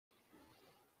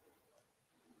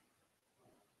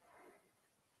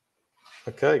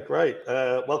Okay, great.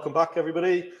 Welcome back,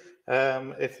 everybody.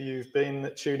 If you've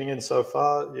been tuning in so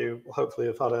far, you hopefully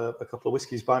have had a couple of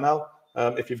whiskies by now.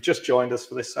 If you've just joined us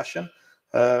for this session,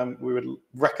 we would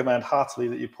recommend heartily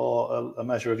that you pour a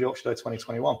measure of Yorkshire Day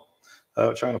 2021,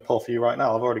 which I'm going to pour for you right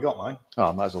now. I've already got mine. Oh,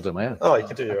 I might as well do my own. Oh, you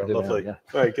can do your own. Lovely. Yeah.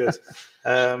 Very good.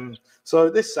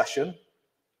 So this session,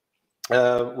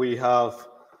 we have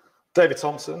David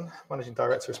Thompson, Managing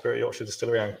Director of Spirit Yorkshire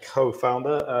Distillery and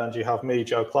co-founder, and you have me,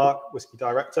 Joe Clark, Whisky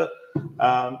Director.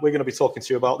 And we're going to be talking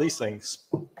to you about these things.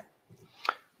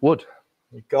 Wood.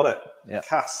 You got it. Yeah.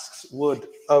 Casks, wood,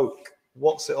 oak.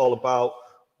 What's it all about?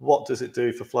 What does it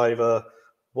do for flavour?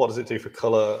 What does it do for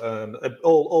colour? And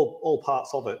all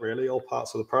parts of it, really, all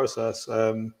parts of the process.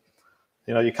 You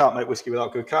can't make whiskey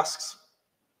without good casks.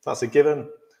 That's a given.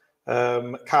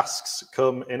 Casks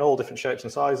come in all different shapes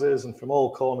and sizes and from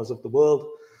all corners of the world,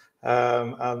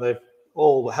 and they've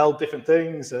all held different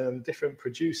things, and different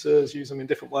producers use them in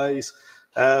different ways.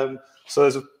 So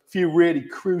there's a few really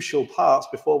crucial parts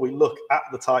before we look at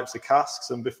the types of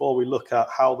casks and before we look at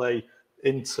how they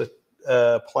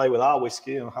interplay with our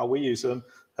whiskey and how we use them.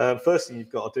 First thing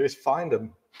you've got to do is find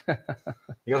them. You've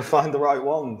got to find the right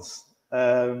ones.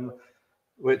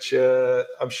 Which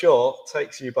I'm sure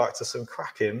takes you back to some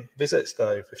cracking visits,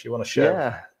 Dave, if you want to share.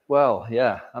 Yeah, well,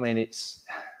 yeah. I mean,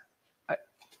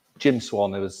 Jim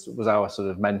Swan was our sort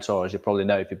of mentor, as you probably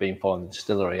know if you've been following the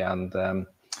distillery. And,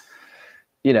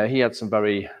 he had some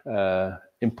very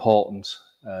important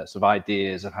sort of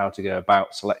ideas of how to go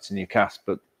about selecting your cask.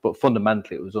 But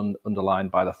fundamentally, it was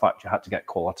underlined by the fact you had to get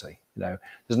quality.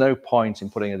 There's no point in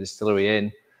putting a distillery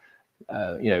in,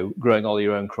 growing all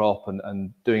your own crop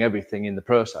and doing everything in the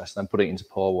process and then putting it into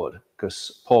poor wood,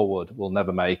 because poor wood will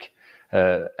never make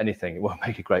anything. It won't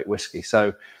make a great whiskey.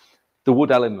 So the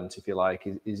wood element, if you like,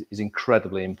 is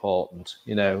incredibly important.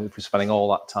 If you're spending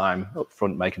all that time up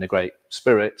front making a great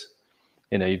spirit,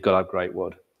 you've got to have great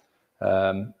wood.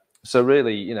 So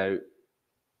really,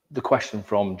 the question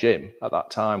from Jim at that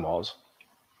time was,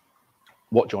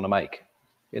 what do you want to make?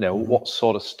 What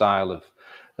sort of style of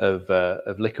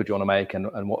liquid do you want to make,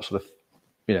 and what sort of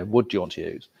wood do you want to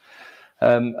use?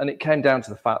 And it came down to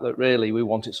the fact that really we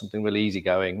wanted something really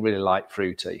easygoing, really light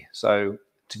fruity. So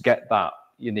to get that,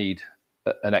 you need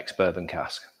an ex-bourbon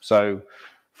cask. So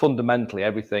fundamentally,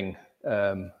 everything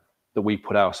that we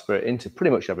put our spirit into,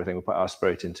 pretty much everything we put our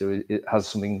spirit into, it has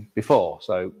something before.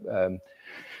 So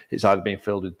it's either been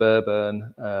filled with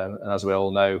bourbon, and as we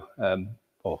all know,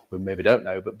 or we maybe don't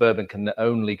know, but bourbon can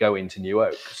only go into new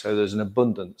oak. So there's an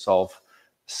abundance of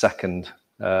second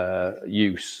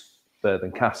use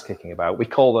bourbon casks kicking about. We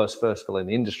call those first fill in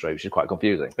the industry, which is quite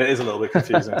confusing. It is a little bit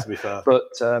confusing, to be fair.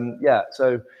 But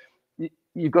so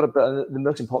you've got to, the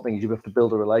most important thing is you have to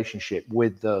build a relationship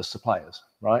with those suppliers,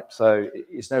 right? So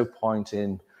it's no point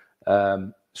in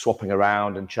swapping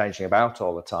around and changing about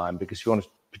all the time, because if you want to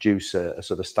produce a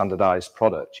sort of standardized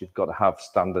product, you've got to have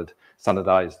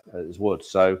standardized as wood.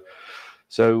 So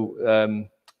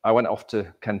I went off to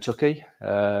Kentucky.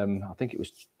 I think it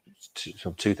was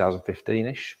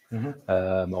 2015-ish,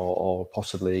 or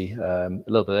possibly a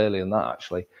little bit earlier than that,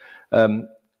 actually,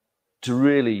 to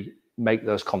really make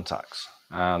those contacts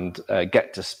and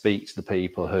get to speak to the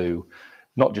people who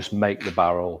not just make the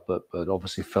barrel, but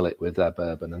obviously fill it with their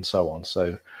bourbon and so on.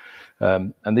 So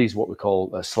and these are what we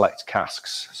call select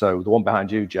casks. So the one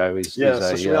behind you, Joe, is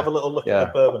so should we have a little look at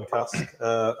the bourbon cask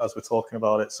as we're talking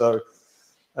about it? So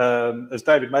as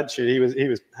David mentioned, he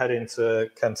was heading to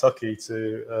Kentucky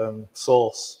to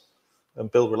source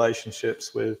and build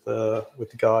relationships with the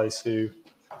guys who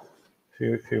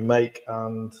make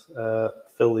and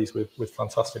fill these with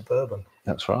fantastic bourbon.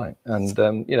 That's right. And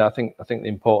I think the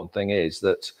important thing is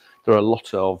that there are a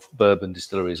lot of bourbon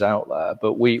distilleries out there,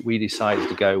 but we decided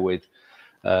to go with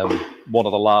one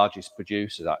of the largest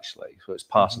producers, actually. So it's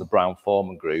part of the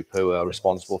Brown-Forman group, who are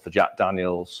responsible for Jack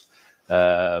Daniels,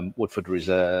 Woodford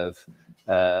Reserve,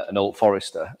 and Old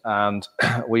Forester. And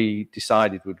we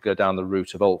decided we'd go down the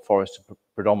route of Old Forester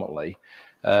predominantly.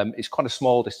 It's quite a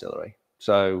small distillery,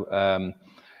 so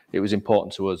it was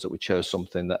important to us that we chose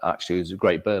something that actually was a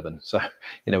great bourbon. So,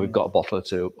 we've got a bottle or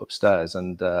two upstairs,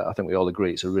 and I think we all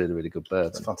agree it's a really, really good bourbon.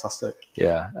 It's fantastic.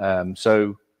 Yeah.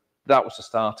 So that was the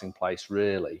starting place,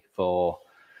 really, for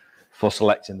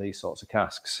selecting these sorts of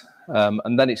casks.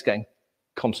 And then it's getting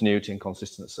continuity and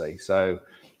consistency. So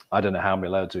I don't know how many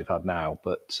loads we've had now,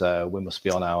 but we must be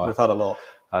on our... We've had a lot.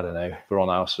 I don't know. We're on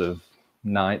our sort of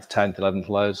 9th, 10th, 11th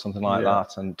loads, something like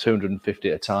that, and 250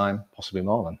 at a time, possibly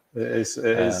more than. It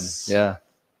is. Yeah.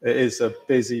 It is a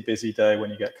busy day when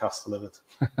you get cask delivered.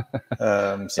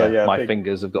 My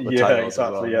fingers have got the titles. Yeah,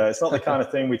 exactly. As well. Yeah, it's not the kind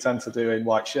of thing we tend to do in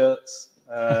white shirts.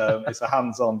 It's a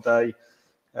hands-on day.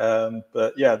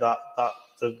 But yeah,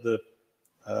 the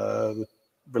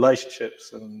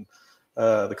relationships and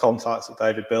the contacts that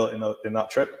David built in that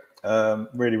trip,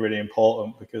 really, really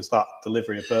important, because that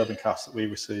delivery of bourbon casks that we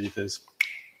receive is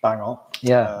bang on.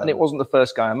 Yeah, and it wasn't the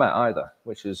first guy I met either,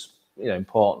 which is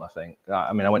important, I think.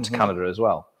 I mean, I went to Canada as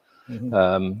well.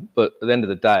 But at the end of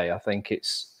the day, I think it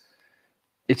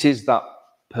is that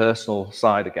personal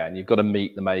side again. You've got to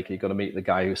meet the maker, you've got to meet the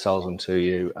guy who sells them to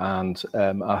you, and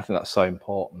I think that's so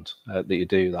important that you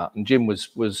do that. And Jim was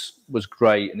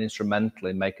great and instrumental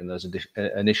in making those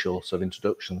initial sort of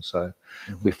introductions, so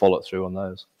we followed through on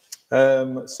those.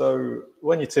 So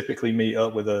when you typically meet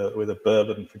up with a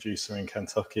bourbon producer in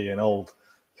Kentucky, an old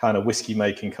kind of whiskey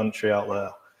making country out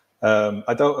there,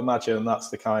 I don't imagine that's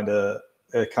the kind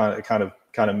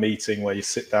of meeting where you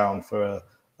sit down for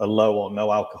a low or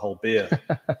no alcohol beer.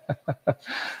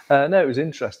 No, it was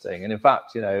interesting, and in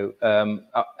fact, they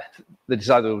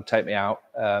decided they would take me out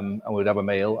and we'd have a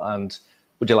meal. And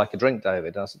would you like a drink,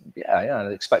 David? And I said, yeah,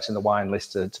 expecting the wine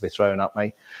list to be thrown at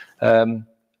me.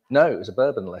 No, it was a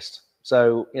bourbon list.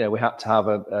 So we had to have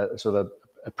a sort of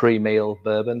a pre-meal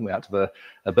bourbon. We had to have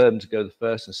a bourbon to go the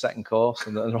first and second course,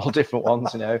 and they're all different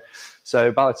ones,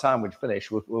 So by the time we'd finished,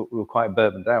 we were quite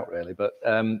bourboned out, really.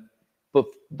 But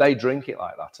they drink it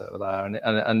like that over there,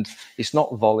 and it's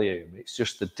not volume; it's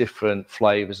just the different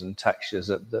flavors and textures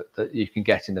that you can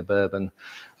get in a bourbon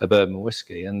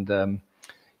whiskey. And I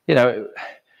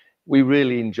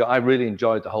really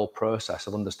enjoyed the whole process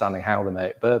of understanding how they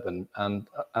make bourbon, and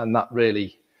that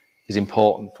really is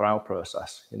important for our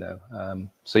process.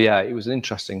 So yeah, it was an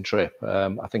interesting trip.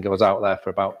 I think I was out there for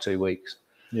about 2 weeks.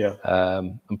 Yeah.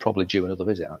 And probably due another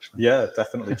visit, actually. Yeah,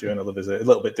 definitely due another visit. A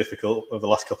little bit difficult over the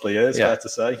last couple of years, fair to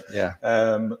say. Yeah.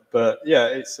 But yeah,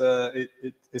 it's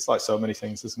like so many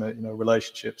things, isn't it?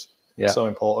 Relationships, so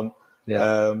important.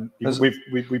 Yeah.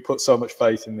 We put so much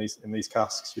faith in these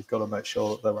casks. You've got to make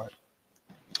sure that they're right.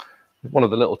 One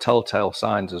of the little telltale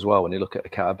signs as well, when you look at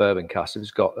a bourbon cask, it's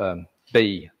got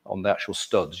B on the actual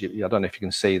studs. I don't know if you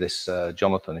can see this,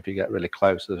 Jonathan. If you get really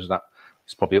close, there's that.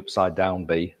 It's probably upside down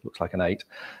B, looks like an 8.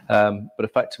 But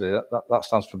effectively, that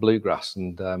stands for bluegrass.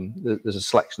 And there's a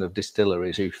selection of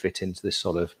distilleries who fit into this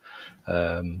sort of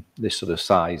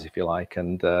size, if you like.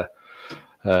 And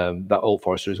that Old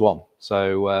Forester is one.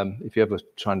 So if you're ever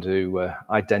trying to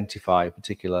identify a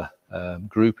particular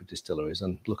group of distilleries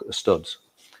and look at the studs,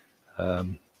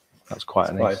 that's quite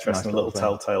interesting nice little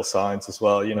telltale signs as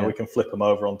well. We can flip them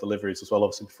over on deliveries as well.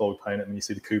 Obviously, before we paint them, you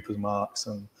see the Cooper's marks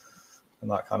and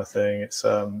that kind of thing. It's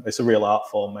a real art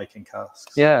form, making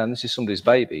casks. Yeah, and this is somebody's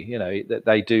baby.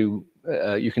 They do.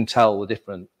 You can tell the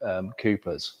different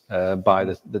Coopers by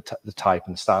the type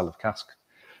and style of cask.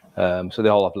 So they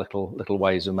all have little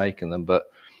ways of making them, but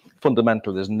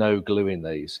fundamentally, there's no glue in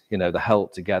these. They're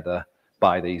held together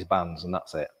by these bands, and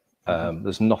that's it.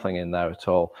 There's nothing in there at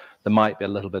all. There might be a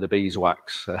little bit of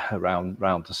beeswax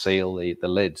around to seal the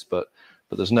lids, but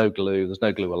there's no glue. There's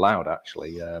no glue allowed,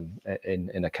 actually,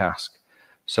 in a cask.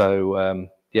 So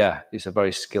it's a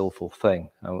very skillful thing,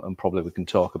 and probably we can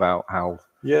talk about how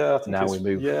now we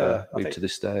move to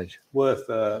this stage.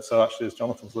 So actually, as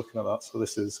Jonathan's looking at that, so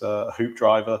this is a hoop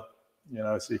driver.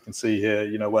 So you can see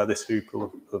here, where this hoop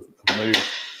will have moved,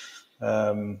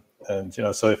 and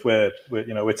so if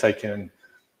we're taking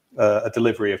a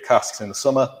delivery of casks in the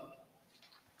summer,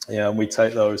 and we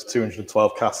take those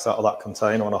 212 casks out of that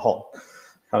container on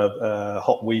a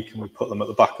hot week, and we put them at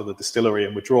the back of the distillery,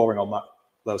 and we're drawing on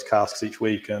those casks each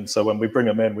week. And so when we bring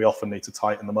them in, we often need to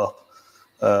tighten them up.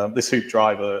 This hoop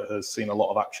driver has seen a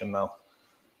lot of action now,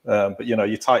 but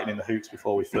you're tightening the hoops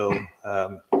before we fill.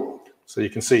 So you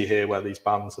can see here where these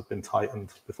bands have been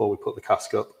tightened before we put the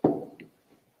cask up.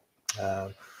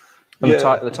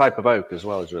 The type of oak as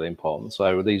well is really important.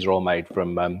 So these are all made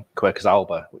from Quakers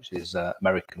Alba, which is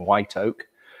American white oak,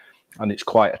 and it's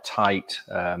quite a tight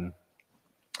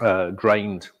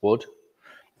grained wood,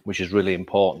 which is really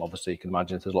important. Obviously, you can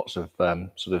imagine if there's lots of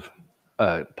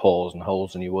pores and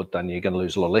holes in your wood, then you're going to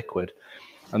lose a lot of liquid.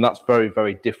 And that's very,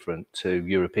 very different to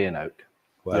European oak,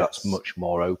 where that's much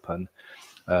more open,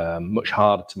 much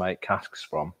harder to make casks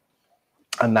from,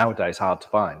 and nowadays hard to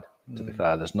find. To be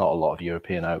fair, there's not a lot of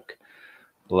European oak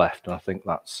left, and I think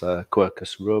that's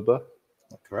Quercus rubra.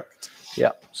 Correct.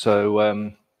 Yeah. So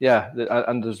and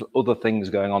there's other things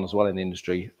going on as well in the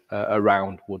industry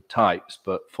around wood types,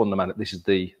 but fundamentally, this is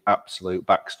the absolute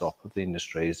backstop of the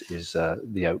industry is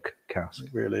the oak cask.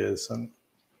 It really is, and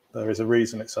there is a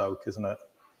reason it's oak, isn't it?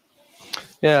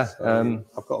 Yeah. So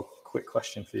I've got a quick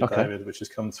question for you, David, which has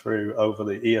come through over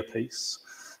the earpiece.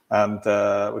 And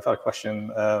we've had a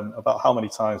question about how many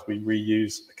times we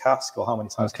reuse a cask, or how many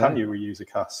times can you reuse a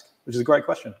cask, which is a great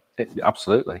question.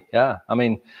 Absolutely, yeah. I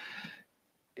mean,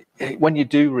 when you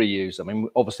do reuse them, I mean,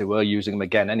 obviously we're using them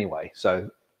again anyway. So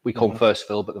we call them first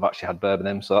fill, but they've actually had bourbon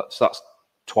in them. So that's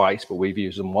twice, but we've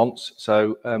used them once.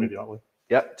 So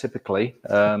yeah, typically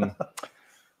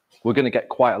we're going to get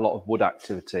quite a lot of wood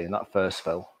activity in that first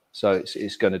fill. So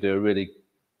it's going to do a really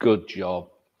good job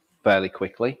fairly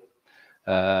quickly.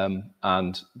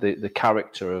 And the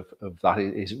character of that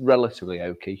is relatively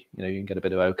oaky. You know, you can get a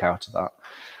bit of oak out of that.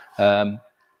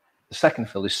 The second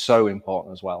fill is so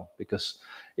important as well, because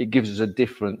it gives us a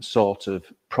different sort of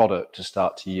product to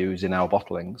start to use in our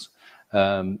bottlings.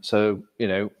 So, you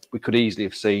know, we could easily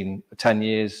have seen 10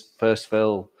 years first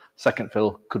fill, second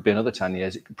fill could be another 10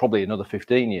 years. It could probably another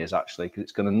 15 years, actually, because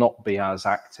it's going to not be as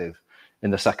active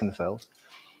in the second fill.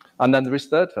 And then there is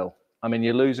third fill. I mean,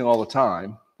 you're losing all the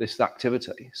time this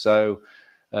activity. So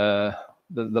the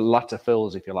latter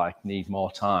fills, if you like, need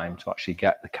more time to actually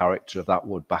get the character of that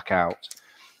wood back out.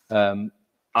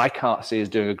 I can't see us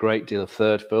doing a great deal of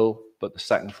third fill, but the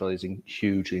second fill is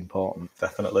hugely important.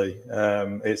 Definitely.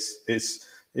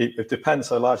 It depends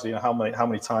so largely on how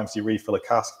many times you refill a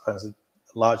cask. Depends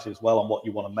largely as well on what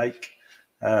you want to make.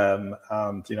 And,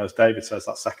 you know, as David says,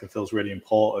 that second fill is really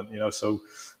important, you know, so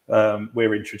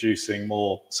we're introducing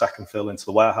more second fill into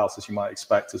the warehouse, as you might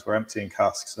expect, as we're emptying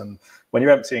casks. And when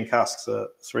you're emptying casks at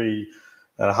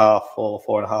 3.5 or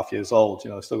 4.5 years old, you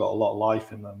know, they've still got a lot of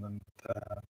life in them. And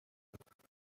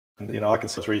you know, I can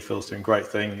see refills doing great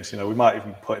things. You know, we might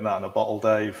even be putting that in a bottle,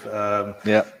 Dave.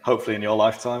 Hopefully in your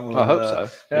lifetime. I hope so.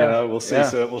 Yeah. You know, we'll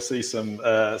see some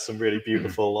really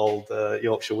beautiful old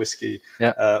Yorkshire whiskey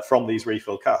from these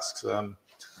refill casks.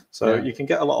 So you can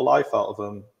get a lot of life out of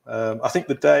them. I think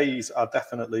the days are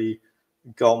definitely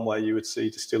gone where you would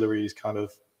see distilleries kind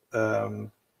of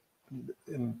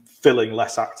filling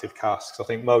less active casks. I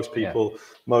think most people,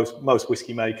 most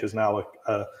whiskey makers now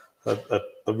are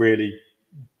really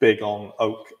big on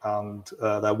oak, and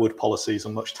their wood policies are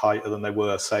much tighter than they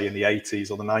were, say, in the 80s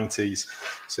or the 90s.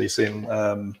 So you're seeing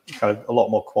kind of a lot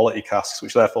more quality casks,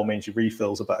 which therefore means your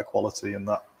refills are better quality, and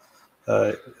that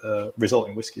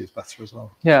resulting whiskey is better as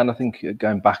well. Yeah, and I think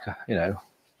going back, you know,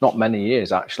 not many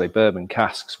years actually, bourbon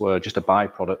casks were just a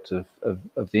byproduct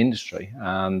of the industry,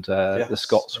 and the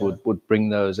Scots would bring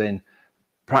those in,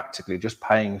 practically just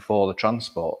paying for the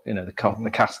transport. You know,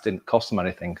 the cask didn't cost them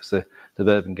anything because the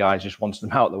bourbon guys just wanted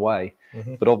them out of the way.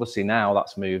 But obviously now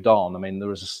that's moved on. I mean, there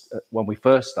was when we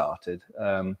first started,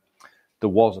 there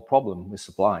was a problem with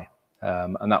supply,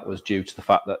 and that was due to the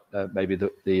fact that maybe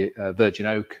the virgin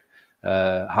oak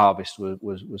harvest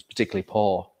was particularly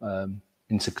poor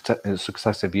in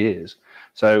successive years.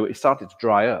 So it started to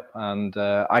dry up, and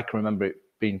I can remember it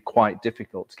being quite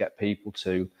difficult to get people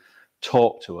to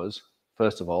talk to us,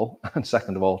 first of all, and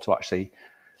second of all, to actually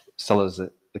sell us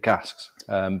the casks,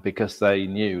 because they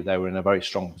knew they were in a very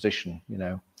strong position. You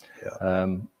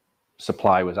know,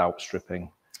 supply was outstripping.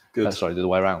 Sorry, the other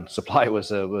way around. Supply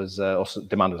was also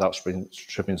demand was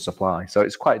outstripping supply. So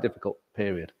it's quite a difficult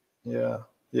period. Yeah.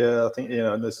 I think, you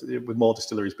know, with more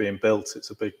distilleries being built, it's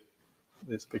a big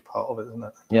part of it, isn't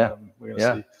it? Yeah. We're going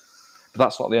to see. But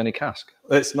that's not the only cask.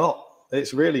 It's not.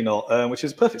 It's really not. Which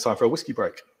is a perfect time for a whiskey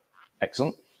break.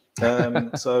 Excellent.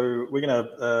 So we're going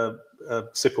to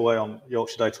sip away on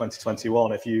Yorkshire Day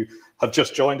 2021. If you have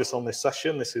just joined us on this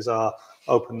session, this is our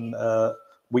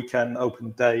weekend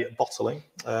open day bottling,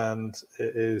 and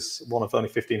it is one of only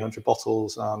 1,500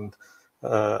 bottles, and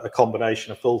a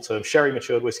combination of full-term sherry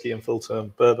matured whiskey and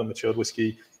full-term bourbon matured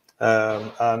whiskey.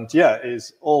 And it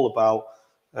is all about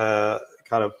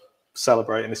kind of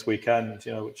celebrating this weekend,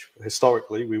 you know, which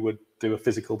historically we would do a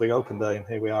physical big open day, and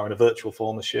here we are in a virtual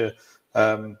form this year.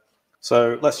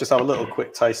 So let's just have a little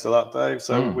quick taste of that, Dave.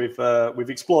 So we've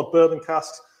explored bourbon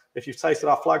casks. If you've tasted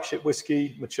our flagship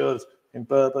whiskey matured in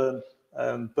bourbon,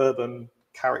 bourbon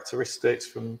characteristics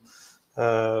from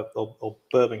or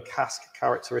bourbon cask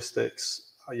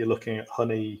characteristics, you're looking at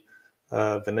honey,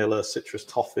 vanilla, citrus,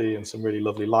 toffee, and some really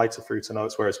lovely lighter fruit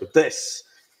notes. Whereas with this,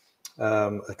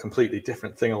 a completely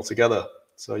different thing altogether.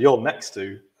 So you're next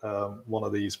to one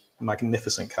of these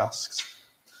magnificent casks.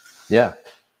 Yeah,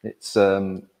 it's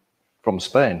from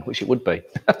Spain, which it would be.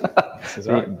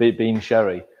 Right. Being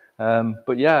sherry.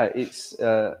 But yeah, it's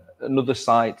another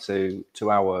side to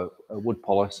our wood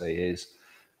policy is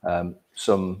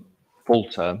some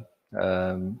full-term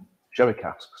sherry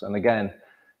casks. And again,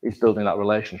 it's building that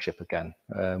relationship again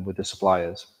with the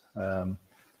suppliers.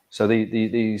 So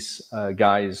these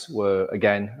guys were,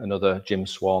 again, another Jim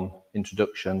Swan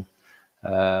introduction.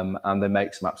 and they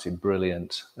make some absolutely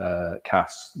brilliant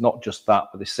casks. Not just that,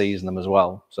 but they season them as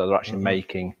well. So they're actually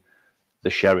making the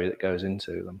sherry that goes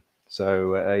into them.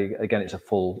 So again, it's a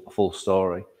full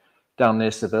story down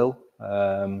near Seville.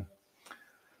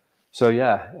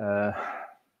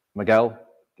 Miguel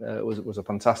was a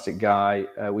fantastic guy.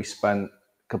 We spent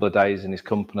a couple of days in his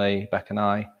company, Beck and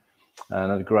I,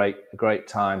 and had a great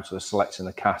time sort of selecting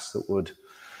the casks that would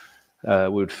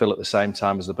fill at the same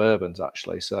time as the bourbons,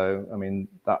 actually. So I mean,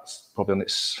 that's probably on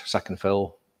its second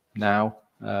fill now.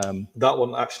 That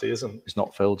one actually isn't. It's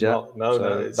not filled yet.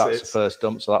 No. That's the first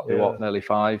dump. So that'll be nearly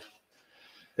 5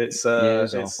 years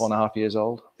or 4.5 years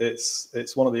old.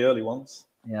 It's one of the early ones.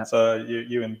 Yeah. So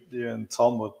you and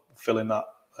Tom were filling that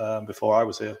before I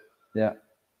was here. Yeah.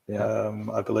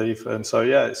 I believe, and so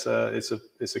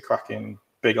it's a cracking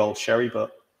big old sherry,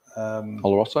 but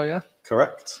Oloroso, yeah.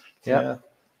 Correct. Yeah.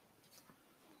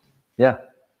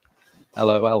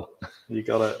 LOL. You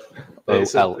got it.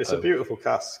 It's a beautiful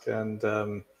cask, and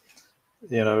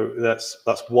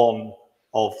that's one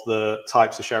of the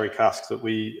types of sherry casks that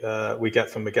we get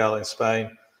from Miguel in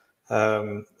Spain.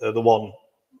 The one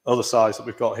other size that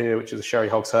we've got here, which is a sherry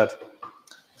hogshead.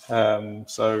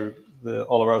 So the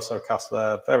Oloroso cask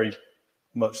there, very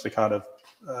much the kind of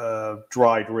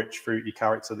dried, rich, fruity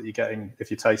character that you're getting if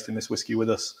you're tasting this whiskey with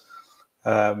us.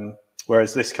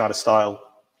 Whereas this kind of style,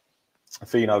 a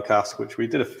Fino cask, which we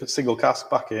did a single cask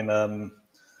back in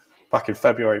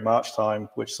February, March time,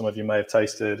 which some of you may have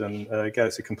tasted, and again,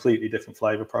 it's a completely different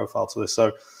flavour profile to this.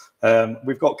 So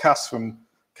we've got casks from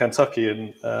Kentucky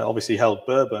and obviously held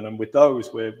bourbon, and with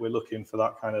those, we're looking for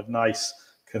that kind of nice,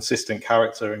 consistent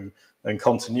character and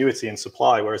continuity in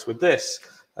supply. Whereas with this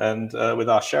and with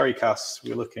our sherry casks,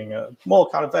 we're looking at more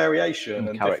kind of variation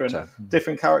and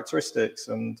different characteristics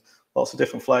and lots of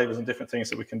different flavours and different things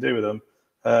that we can do with them.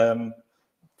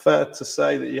 Fair to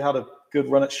say that you had a good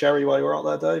run at sherry while you were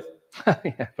out there, Dave?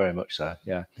 Yeah, very much so.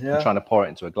 Yeah. I'm trying to pour it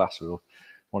into a glass with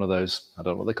one of those, I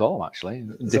don't know what they call them actually.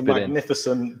 It's a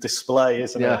magnificent display,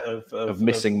 isn't it? Of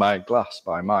missing my glass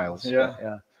by miles.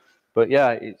 Yeah. But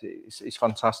it's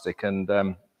fantastic. And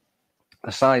the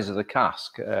size of the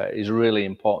cask is really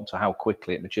important to how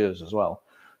quickly it matures as well.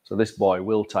 So this boy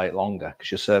will take longer because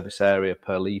your surface area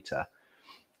per litre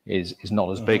is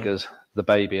not as big as the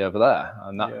baby over there,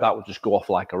 and that would just go off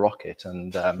like a rocket.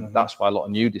 And that's why a lot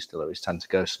of new distilleries tend to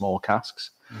go small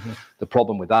casks. The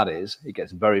problem with that is it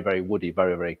gets very, very woody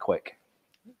very, very quick.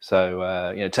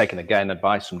 So taking again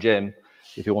advice from Jim,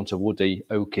 if you want a woody,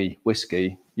 oaky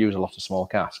whiskey, use a lot of small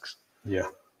casks.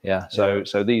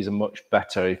 So these are much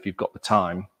better if you've got the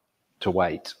time to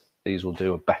wait. These will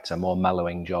do a better, more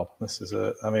mellowing job. This is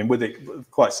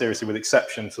quite seriously, with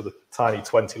exception to the tiny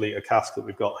 20-litre cask that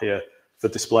we've got here for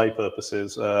display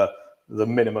purposes, the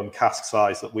minimum cask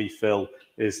size that we fill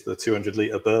is the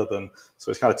 200-litre bourbon.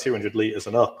 So it's kind of 200 litres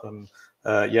and up. And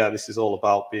this is all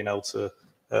about being able to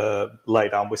lay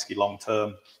down whiskey long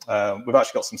term. We've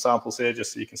actually got some samples here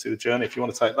just so you can see the journey. If you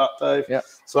want to take that, Dave. Yeah.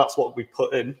 So that's what we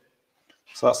put in.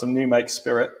 So that's a new make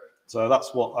spirit. So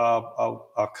that's what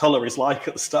our colour is like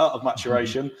at the start of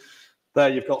maturation. There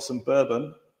you've got some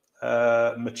bourbon,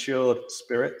 matured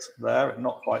spirit there,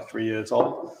 not quite 3 years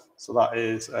old. So that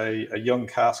is a young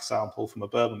cask sample from a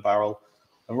bourbon barrel.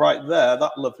 And right there,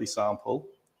 that lovely sample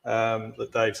that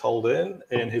Dave's holding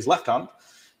in his left hand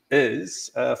is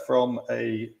from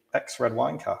a ex-red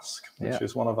wine cask, which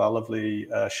is one of our lovely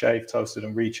shaved, toasted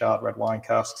and recharred red wine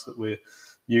casks that we're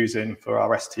using for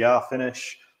our STR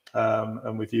finish.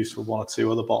 And we've used for 1 or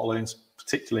 2 other bottlings,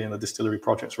 particularly in the Distillery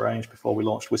Projects range before we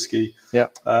launched Whisky.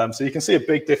 So you can see a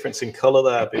big difference in colour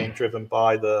there being driven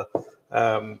by the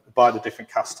different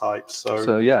cask types.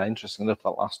 So interesting enough,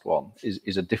 that last one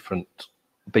is a different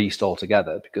beast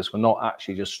altogether, because we're not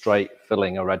actually just straight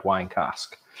filling a red wine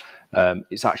cask.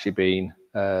 It's actually been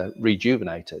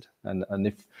rejuvenated,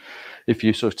 and if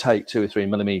you sort of take 2 or 3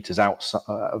 millimeters out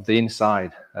of the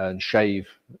inside and shave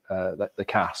the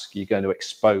cask, you're going to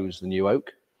expose the new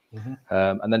oak.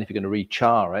 And then if you're going to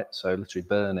re-char it, so literally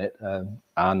burn it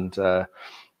and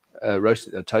roast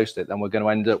it or toast it, then we're going to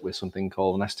end up with something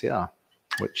called an STR,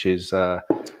 which is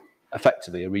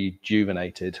effectively a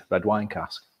rejuvenated red wine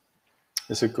cask.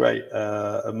 It's a great,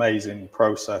 amazing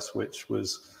process, which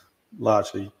was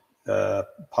largely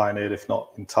pioneered, if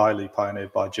not entirely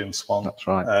pioneered, by Jim Swan. That's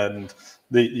right. And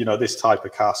this type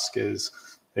of cask is,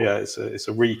 it's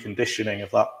a reconditioning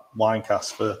of that wine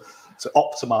cask to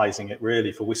optimizing it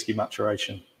really for whiskey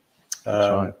maturation.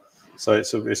 That's right. So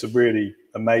it's a really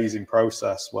amazing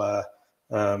process where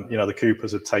the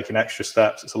coopers have taken extra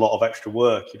steps. It's a lot of extra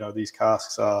work. These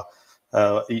casks are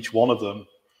each one of them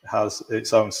has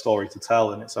its own story to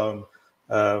tell and its own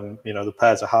the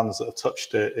pairs of hands that have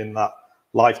touched it in that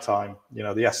lifetime.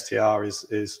 The STR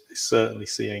is certainly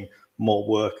seeing more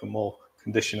work and more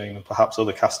conditioning than perhaps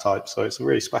other cask types. So it's a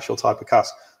really special type of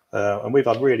cask. And we've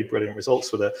had really brilliant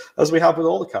results with it, as we have with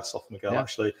all the casks off Miguel,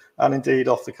 actually, and indeed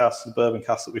off the casks, the bourbon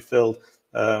casks that we filled,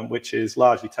 which is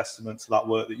largely testament to that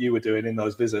work that you were doing in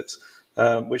those visits,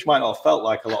 which might not have felt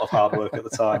like a lot of hard work at the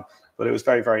time, but it was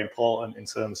very, very important in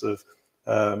terms of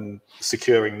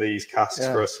securing these casks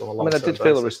for us on a long-term I did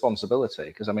feel a responsibility,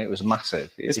 because it was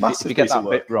massive. It's massive. If you get that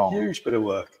bit wrong, huge bit of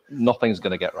work, nothing's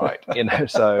going to get right.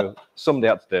 So somebody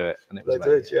had to do it, and it was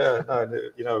they did,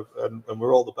 and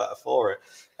we're all the better for it.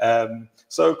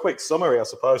 So quick summary, I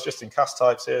suppose, just in cask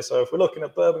types here. So if we're looking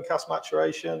at bourbon cask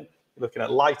maturation, we're looking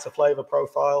at lighter flavour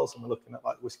profiles, and we're looking at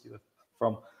like whiskey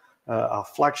from our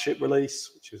flagship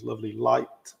release, which is lovely light,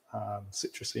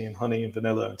 citrusy and honey and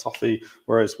vanilla and toffee,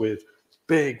 whereas with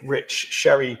big, rich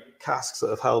sherry casks that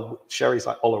have held sherries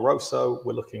like Oloroso,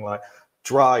 we're looking like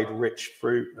dried, rich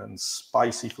fruit and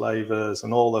spicy flavors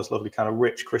and all those lovely kind of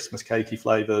rich Christmas cakey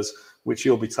flavors, which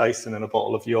you'll be tasting in a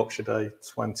bottle of Yorkshire Day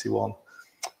 21.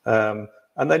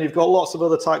 And then you've got lots of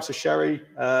other types of sherry,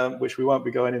 which we won't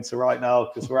be going into right now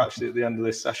because we're actually at the end of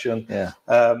this session.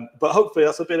 But hopefully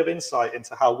that's a bit of insight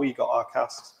into how we got our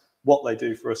casks, what they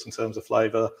do for us in terms of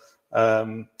flavor,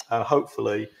 and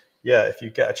hopefully, if you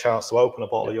get a chance to open a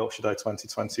bottle of Yorkshire Day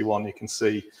 2021, you can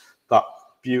see that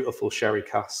beautiful sherry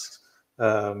cask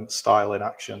style in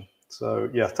action. So,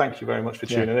 thank you very much for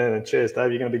tuning in, and cheers,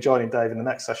 Dave. You're going to be joining Dave in the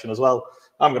next session as well.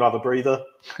 I'm going to have a breather.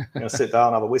 I'm going to sit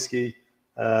down, have a whiskey.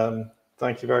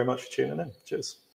 Thank you very much for tuning in. Cheers.